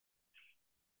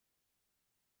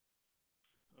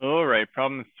All right,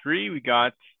 problem 3, we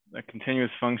got a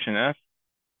continuous function f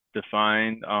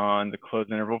defined on the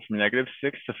closed interval from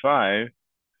 -6 to 5.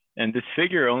 And this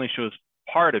figure only shows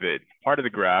part of it, part of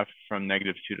the graph from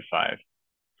 -2 to 5.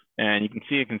 And you can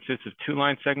see it consists of 2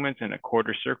 line segments and a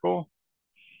quarter circle.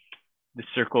 The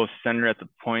circle is centered at the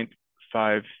point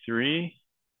 5, 3.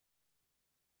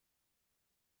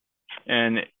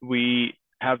 And we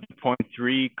have the point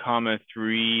 3, comma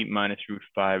 3 minus root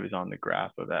 5 is on the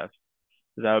graph of f.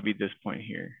 So that would be this point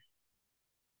here.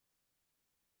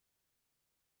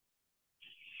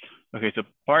 Okay, so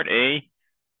part A,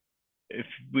 if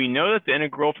we know that the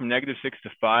integral from -6 to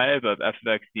 5 of f of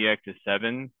x dx is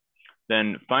 7,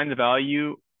 then find the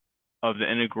value of the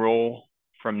integral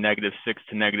from -6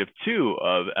 to -2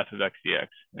 of f of x dx,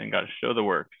 and got to show the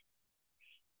work.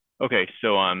 Okay,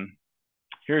 so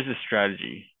here's the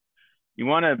strategy. You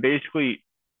want to basically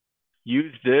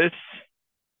use this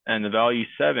and the value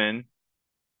 7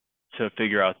 to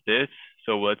figure out this.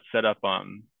 So let's set up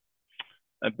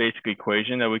a basic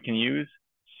equation that we can use.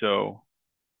 So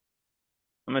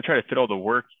I'm going to try to fit all the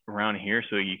work around here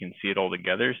so you can see it all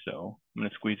together. So I'm going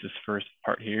to squeeze this first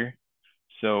part here.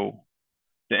 So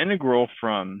the integral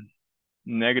from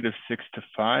 -6 to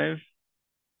 5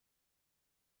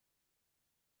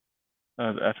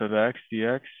 of f of x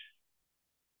dx,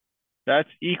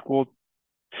 that's equal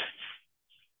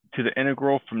to the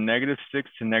integral from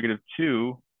 -6 to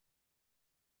 -2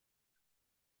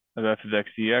 of f of x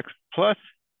dx plus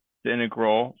the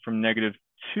integral from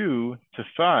 -2 to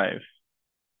 5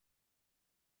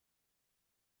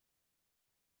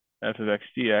 f of x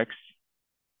dx.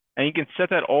 And you can set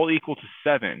that all equal to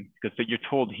 7 because you're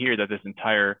told here that this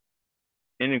entire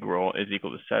integral is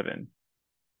equal to 7.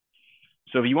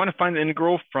 So if you want to find the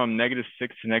integral from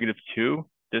 -6 to -2,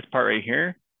 this part right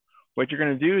here, what you're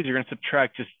going to do is you're going to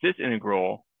subtract just this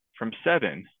integral from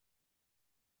 7.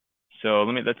 So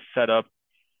let's set up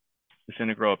this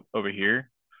integral over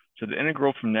here. So the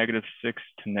integral from -6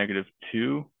 to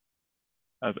 -2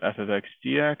 of f of x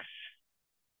dx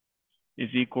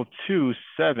is equal to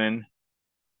 7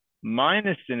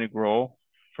 minus the integral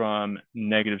from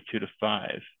 -2 to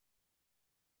 5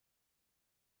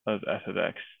 of f of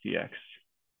x dx.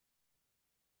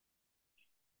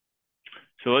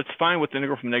 So let's find what the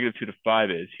integral from -2 to 5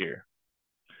 is here.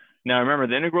 Now remember,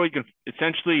 the integral you can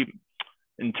essentially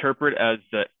interpret as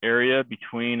the area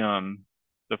between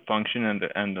the function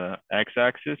and the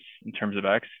x-axis in terms of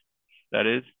x. That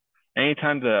is,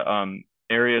 anytime the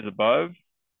area is above,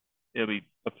 it'll be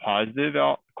a positive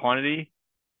quantity.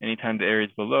 Anytime the area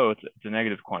is below, it's a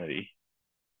negative quantity.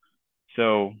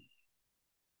 So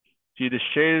see the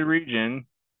shaded region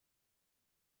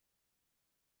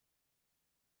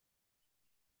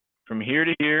from here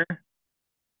to here,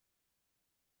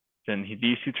 then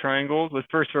these two triangles. Let's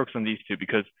first focus on these two,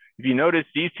 because if you notice,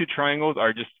 these two triangles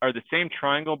are the same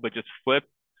triangle but just flipped.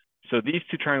 So these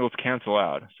two triangles cancel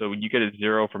out. So you get a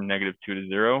 0 from -2 to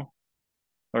 0,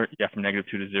 or yeah, from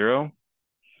 -2 to 0.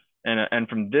 And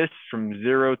from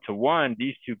 0 to 1,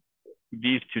 these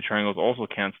two triangles also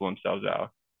cancel themselves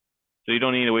out. So you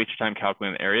don't need to waste your time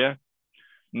calculating the area.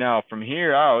 Now from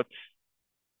here out,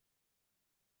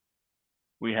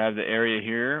 we have the area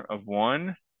here of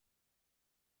 1.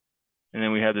 And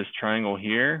then we have this triangle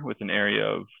here with an area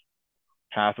of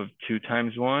half of 2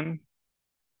 times 1.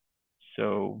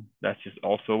 So that's just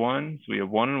also 1. So we have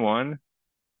 1 and 1.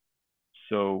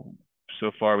 So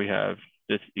far we have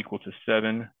this equal to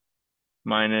 7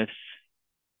 minus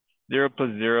 0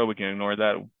 plus 0. We can ignore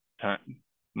that.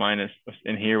 Minus,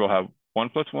 and here we'll have 1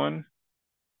 plus 1.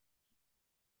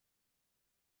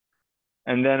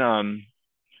 And then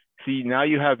see, now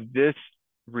you have this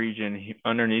region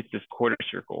underneath this quarter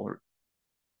circle.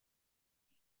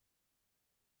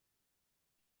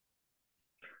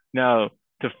 Now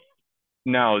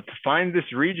to find this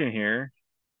region here,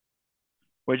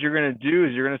 what you're going to do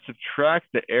is you're going to subtract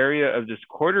the area of this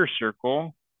quarter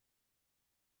circle.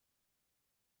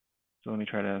 So let me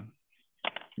try to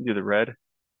do the red.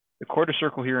 The quarter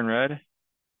circle here in red.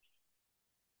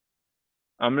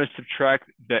 I'm going to subtract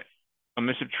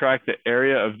the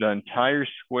area of the entire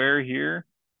square here,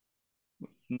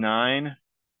 9,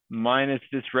 minus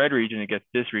this red region to get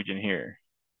this region here.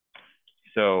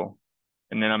 So,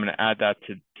 and then I'm going to add that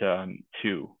to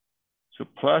 2. So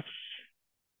plus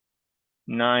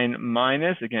 9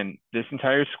 minus, again, this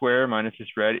entire square minus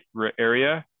this red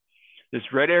area.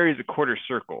 This red area is a quarter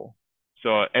circle.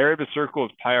 So area of a circle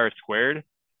is pi r squared.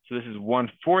 So this is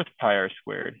 1/4 pi r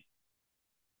squared.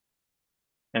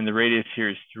 And the radius here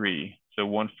is 3. So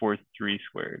 1/4 3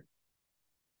 squared.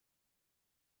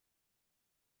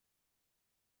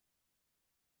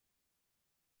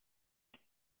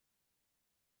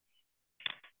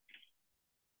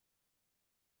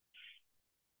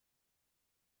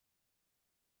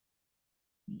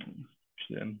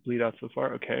 Should bleed out so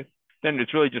far. Okay. Then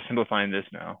it's really just simplifying this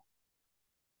now.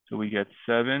 So we get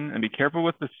 7, and be careful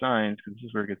with the signs because this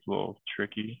is where it gets a little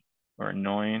tricky or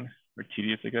annoying or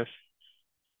tedious, I guess.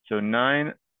 So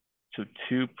 9, so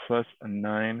 2 plus a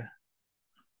 9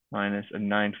 minus a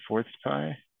 9/4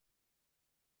 pi.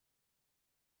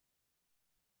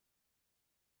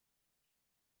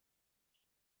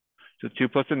 So 2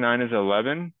 plus a 9 is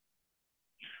 11.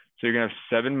 So you're going to have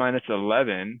 7 minus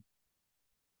 11.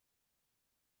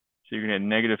 So you're going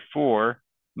to have -4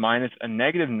 minus a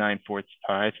negative 9/4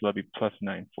 pi. So that'll be plus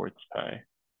 9/4 pi.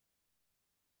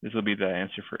 This will be the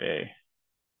answer for A.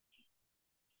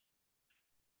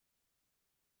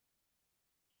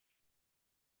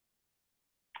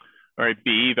 All right,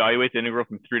 B, evaluate the integral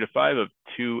from 3 to 5 of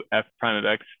 2f prime of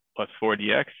x plus 4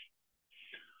 dx.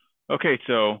 Okay,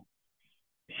 so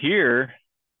here,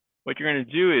 what you're going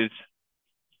to do is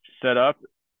set up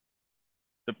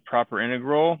the proper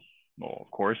integral. Well,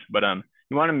 of course, but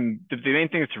you want to, the main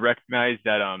thing is to recognize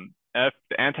that f,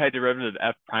 the antiderivative of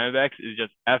f prime of x is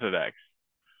just f of x.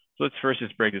 So let's first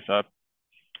just break this up.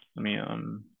 Let me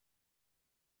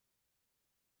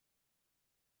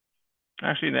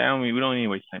actually now we don't need to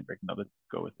waste time breaking up. Let's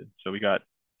go with it. So we got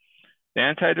the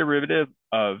antiderivative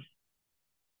of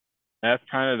f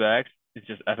prime of x is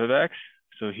just f of x.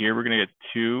 So here we're gonna get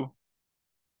 2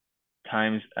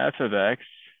 times f of x.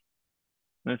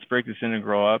 Let's break this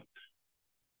integral up.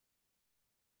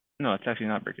 No, it's actually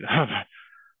not breaking up.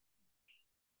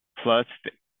 Plus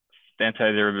the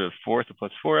antiderivative of 4, so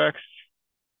plus 4x.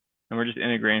 And we're just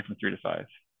integrating from 3 to 5.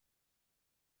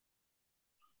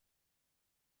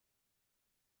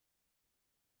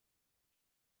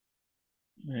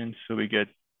 And so we get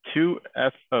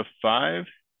 2f of 5,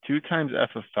 2 times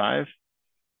f of 5.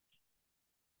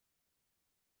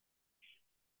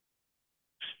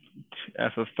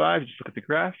 F of 5, just look at the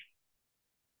graph.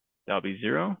 That'll be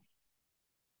 0.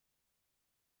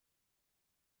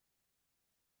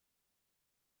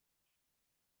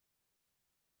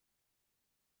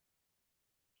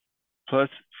 Plus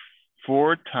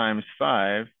 4 times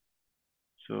 5.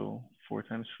 So 4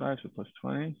 times 5, so plus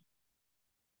 20.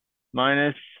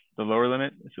 Minus the lower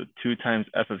limit, so 2 times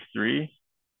f of 3.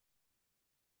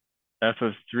 F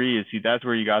of 3 is, see, that's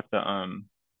where you got the,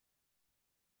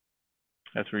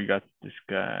 that's where you got this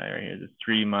guy right here, the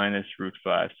 3 minus root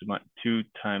 5. So 2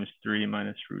 times 3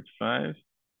 minus root 5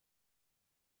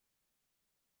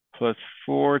 plus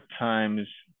 4 times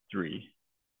 3.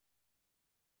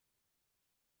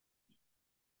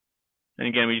 And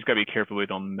again, we just gotta be careful we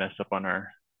don't mess up on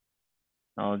our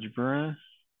algebra.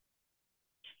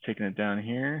 Just taking it down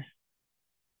here.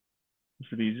 This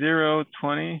would be 0,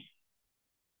 20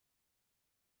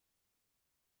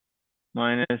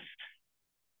 minus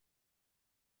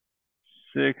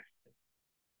 6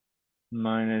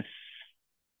 minus,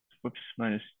 whoops,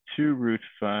 minus 2 root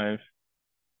 5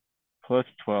 plus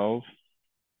 12.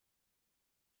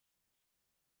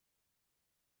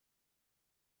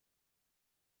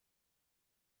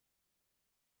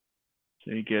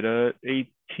 So you get a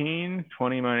 18,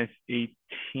 20 minus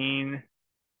 18.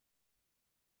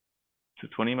 So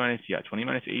 20 minus, yeah, 20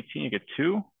 minus 18, you get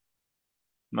 2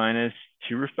 minus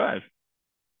 2 root 5.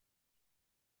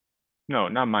 No,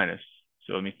 not minus.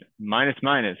 So let me, minus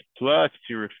minus plus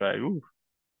 2 root 5. Ooh,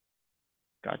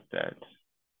 got that.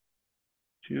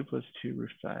 2 plus 2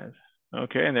 root 5.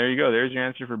 Okay, and there you go. There's your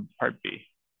answer for part B.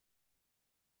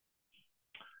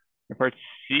 For part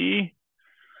C,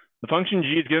 the function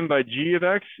g is given by g of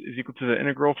x is equal to the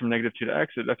integral from -2 to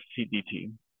x of f of t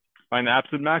dt. Find the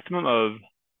absolute maximum of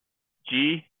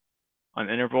g on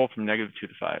the interval from -2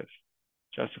 to 5.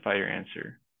 Justify your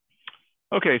answer.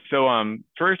 Okay, so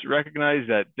first recognize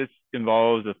that this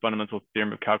involves the fundamental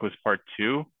theorem of calculus part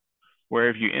 2, where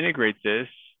if you integrate this,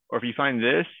 or if you find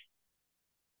this,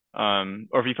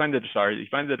 or if you find the, sorry, you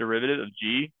find the derivative of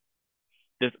g,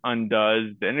 this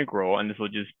undoes the integral, and this will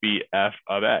just be f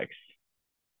of x.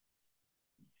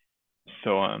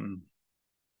 So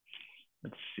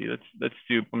let's see, let's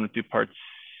do, I'm gonna do part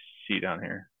C down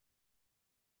here.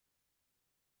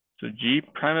 So g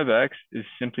prime of x is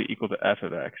simply equal to f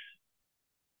of x.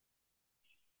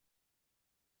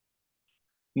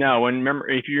 Now,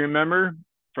 if you remember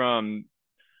from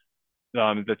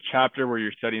the chapter where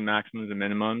you're studying maximums and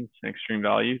minimums and extreme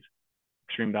values,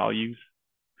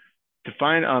 to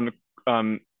find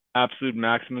absolute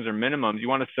maximums or minimums, you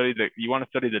want to study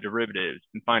the derivatives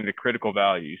and find the critical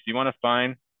values. You want to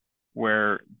find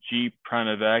where g prime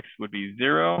of x would be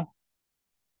 0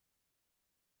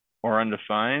 or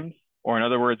undefined, or in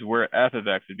other words, where f of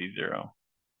x would be 0.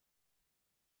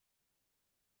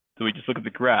 So we just look at the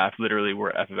graph, literally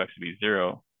where f of x would be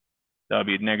 0. that'll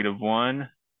be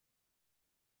 -1,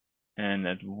 and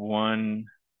that's 1/2,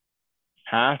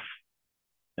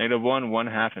 -1,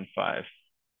 1/2, and 5.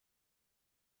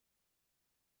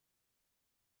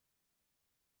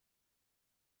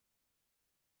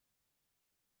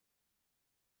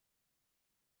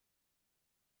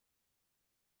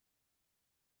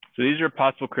 So these are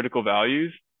possible critical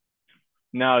values.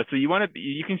 Now, so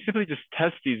you can simply just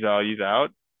test these values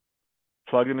out,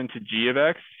 plug them into g of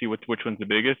x, see which one's the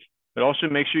biggest, but also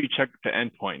make sure you check the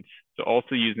endpoints. So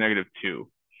also use -2.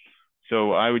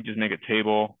 So I would just make a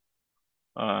table,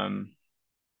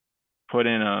 put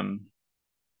in,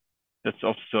 that's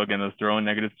also, so again, let's throw in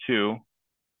 -2.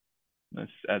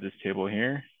 Let's add this table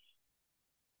here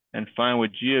and find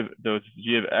what g of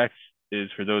x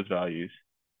is for those values.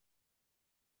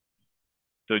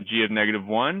 So g of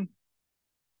 -1.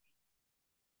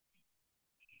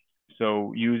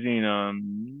 So using, where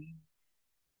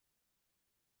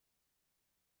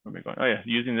am I going? Oh yeah,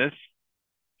 using this.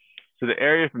 So the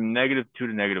area from -2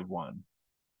 to -1.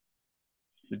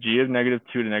 So g of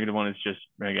 -2 to -1 is just,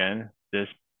 again, this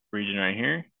region right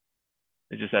here.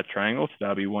 It's just that triangle, so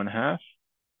that'll be 1/2.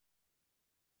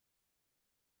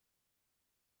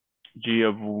 G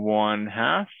of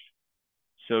 1/2.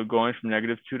 So going from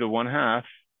 -2 to 1/2.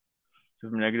 So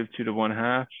from -2 to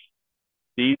 1/2,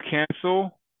 these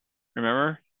cancel,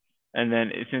 remember? And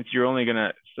then since you're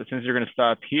gonna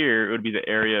stop here, it would be the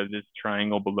area of this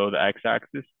triangle below the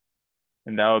x-axis,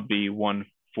 and that would be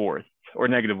 1/4 or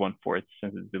 -1/4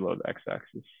 since it's below the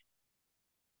x-axis.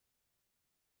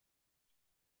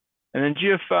 And then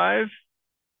g of 5,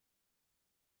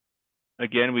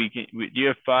 again, g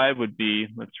of 5 would be,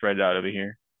 let's write it out over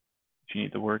here if you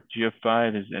need the work. G of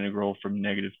 5 is integral from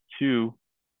 -2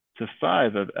 to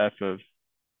 5 of f of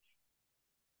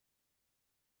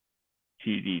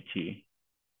t dt.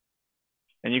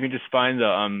 And you can just find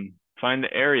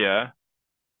the area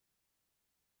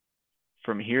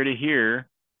from here to here.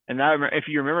 And that, if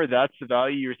you remember, that's the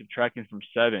value you're subtracting from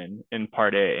 7 in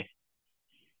part A.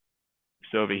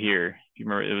 So over here, if you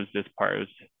remember, it was this part.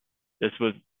 This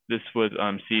was c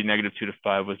 -2 to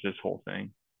 5 was this whole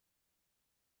thing.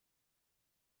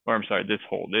 Or I'm sorry, this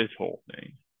whole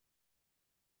thing.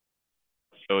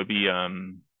 So it'd be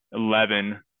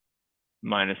 11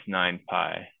 minus 9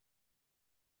 pi.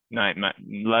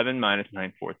 11 minus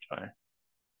 9/4 pi.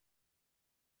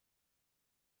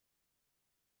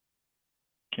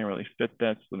 Can't really fit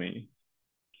that, so let me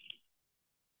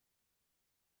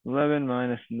 11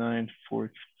 minus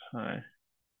 9/4 pi.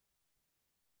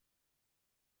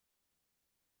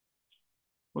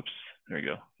 Whoops, there we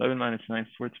go. 11 minus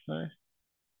 9/4 pi.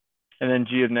 And then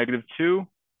g of -2.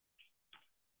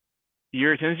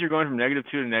 Since you're going from -2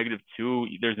 to -2,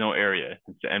 there's no area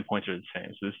since the endpoints are the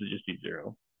same. So this would just be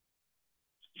 0.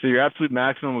 So your absolute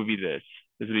maximum would be this.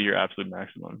 This would be your absolute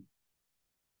maximum.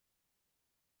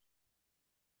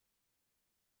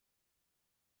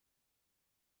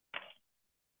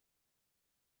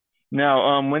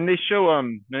 Now, when they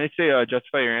say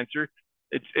justify your answer,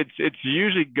 it's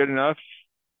usually good enough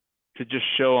to just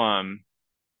show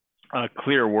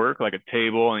clear work like a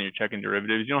table and you're checking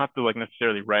derivatives. You don't have to like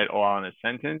necessarily write all out in a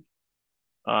sentence.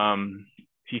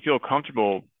 If you feel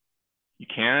comfortable, you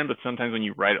can, but sometimes when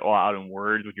you write it all out in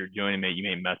words, what you're doing, you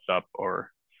may mess up.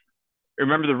 Or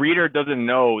remember, the reader doesn't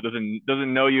know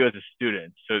you as a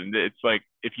student. So it's like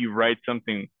if you write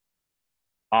something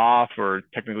off or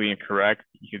technically incorrect,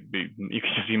 you could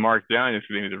just be marked down just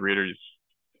because the reader is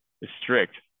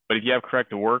strict. But if you have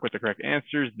correct work with the correct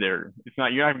answers, you're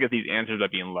not gonna get these answers by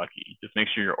being lucky. Just make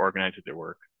sure you're organized with your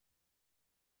work.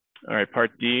 All right,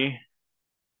 part D.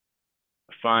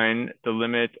 Find the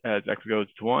limit as x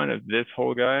goes to 1 of this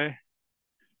whole guy.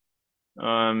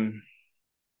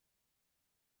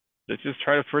 Let's just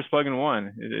try to first plug in 1.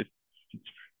 I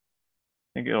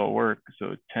think it'll work.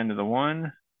 So 10 to the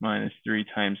 1 minus 3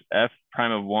 times f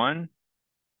prime of 1.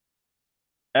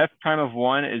 F prime of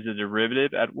 1 is the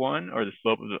derivative at 1, or the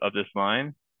slope of this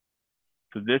line.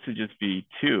 So this would just be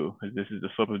 2, because the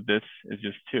slope of this is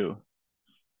just 2.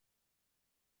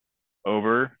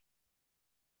 Over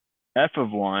f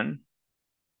of 1,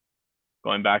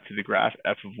 going back to the graph,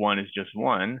 f of 1 is just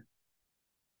 1,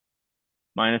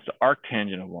 minus the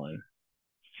arctangent of 1.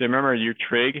 So remember your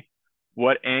trig,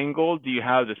 what angle do you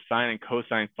have the sine and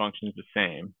cosine functions the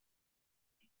same?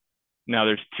 Now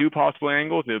there's 2 possible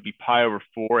angles. It would be pi over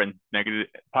 4 and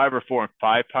pi over 4 and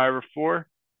 5 pi over 4.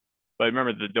 But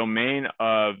remember, the domain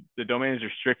is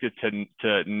restricted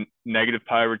to negative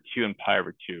pi over 2 and pi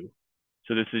over 2.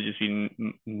 So this would just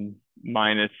be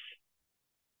minus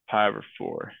pi over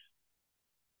 4.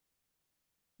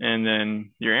 And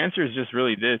then your answer is just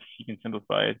really this. You can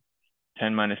simplify it.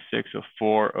 10 minus 6, so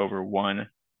 4 over 1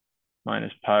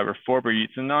 minus pi over 4. But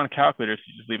it's a non-calculator, so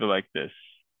you just leave it like this.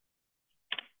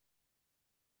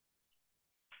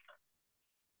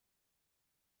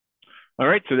 All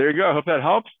right, so there you go. I hope that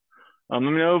helps. Let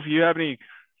me know if you have any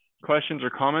questions or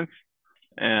comments,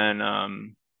 and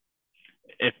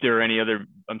if there are any other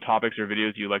topics or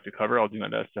videos you'd like to cover, I'll do my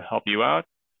best to help you out.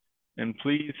 And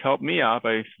please help me out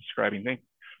by subscribing.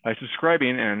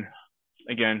 And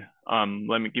again,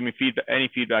 give me feedback. Any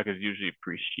feedback is usually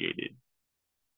appreciated.